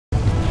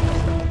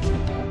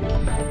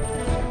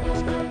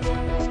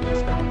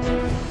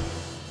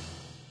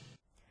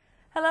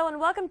Hello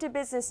and welcome to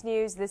Business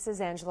News. This is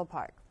Angela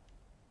Park.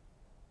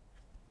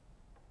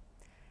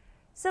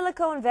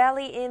 Silicon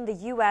Valley in the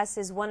U.S.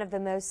 is one of the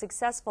most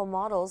successful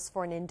models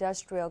for an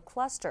industrial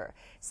cluster.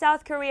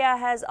 South Korea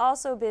has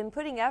also been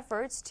putting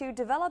efforts to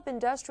develop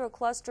industrial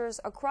clusters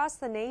across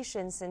the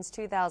nation since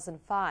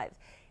 2005.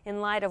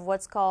 In light of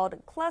what's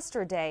called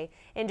Cluster Day,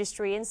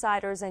 industry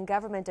insiders and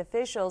government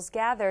officials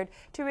gathered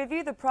to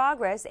review the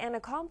progress and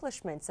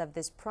accomplishments of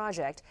this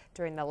project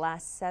during the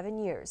last 7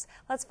 years.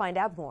 Let's find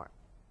out more.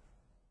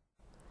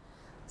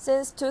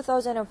 Since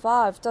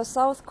 2005, the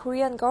South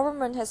Korean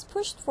government has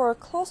pushed for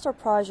cluster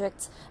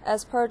projects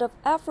as part of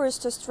efforts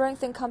to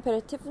strengthen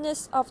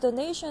competitiveness of the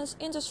nation's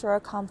industrial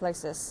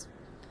complexes.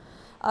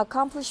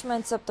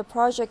 Accomplishments of the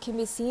project can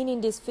be seen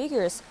in these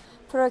figures.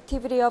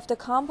 Productivity of the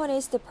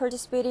companies that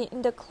participated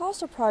in the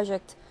cluster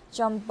project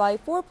jumped by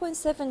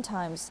 4.7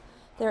 times.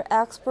 Their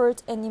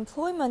export and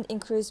employment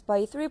increased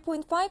by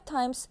 3.5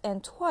 times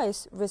and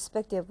twice,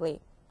 respectively.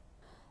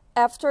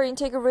 After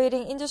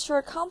integrating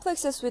industrial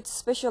complexes with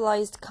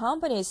specialized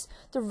companies,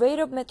 the rate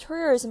of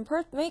materials and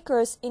part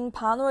makers in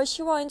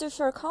반월시화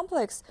industrial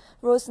complex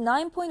rose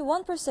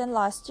 9.1%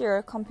 last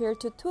year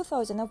compared to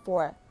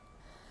 2004.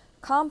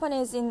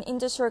 Companies in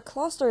industrial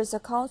clusters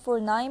account for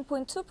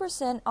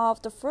 9.2%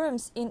 of the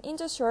firms in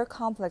industrial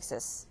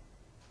complexes.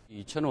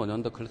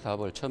 2005년도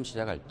클러스터사업을 처음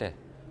시작할 때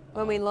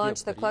When we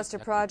launched the cluster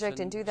project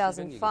in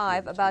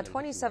 2005, about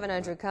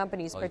 2,700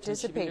 companies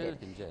participated.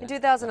 In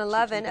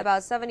 2011,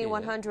 about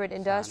 7,100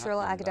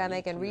 industrial,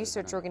 academic, and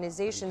research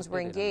organizations were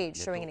engaged,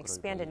 showing an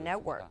expanded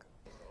network.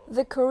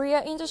 The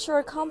Korea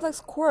Industrial Complex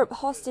Corp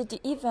hosted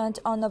the event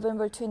on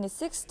November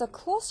 26, the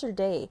Cluster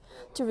Day,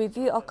 to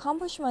review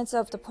accomplishments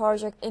of the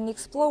project and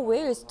explore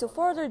ways to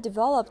further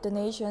develop the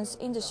nation's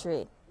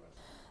industry.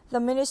 The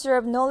Minister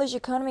of Knowledge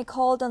Economy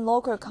called on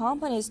local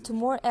companies to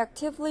more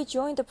actively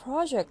join the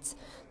projects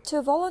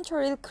to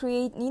voluntarily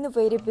create an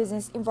innovative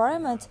business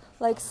environment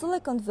like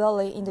Silicon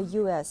Valley in the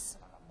U.S.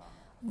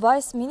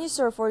 Vice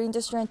Minister for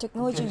Industry and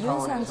Technology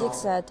Yoon Sang-jik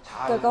said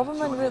the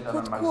government will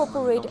put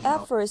cooperate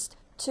efforts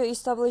to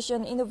establish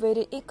an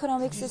innovative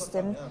economic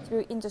system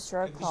through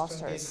industrial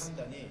clusters.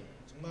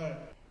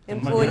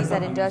 Employees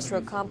at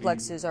industrial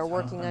complexes are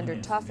working under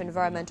tough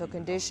environmental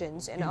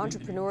conditions, and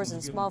entrepreneurs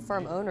and small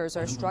firm owners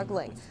are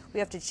struggling. We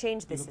have to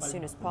change this as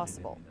soon as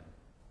possible.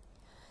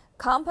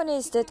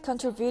 Companies that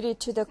contributed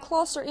to the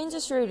cluster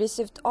industry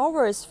received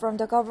awards from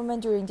the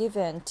government during the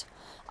event.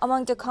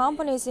 Among the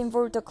companies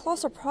involved in the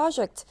cluster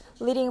project,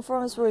 leading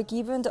firms were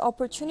given the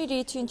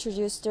opportunity to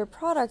introduce their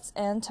products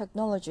and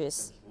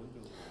technologies.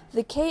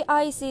 The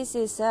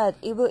KICC said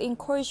it will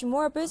encourage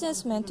more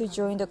businessmen to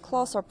join the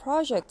cluster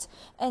project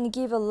and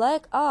give a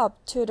leg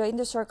up to the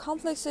industrial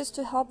complexes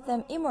to help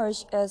them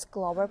emerge as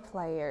global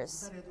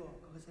players.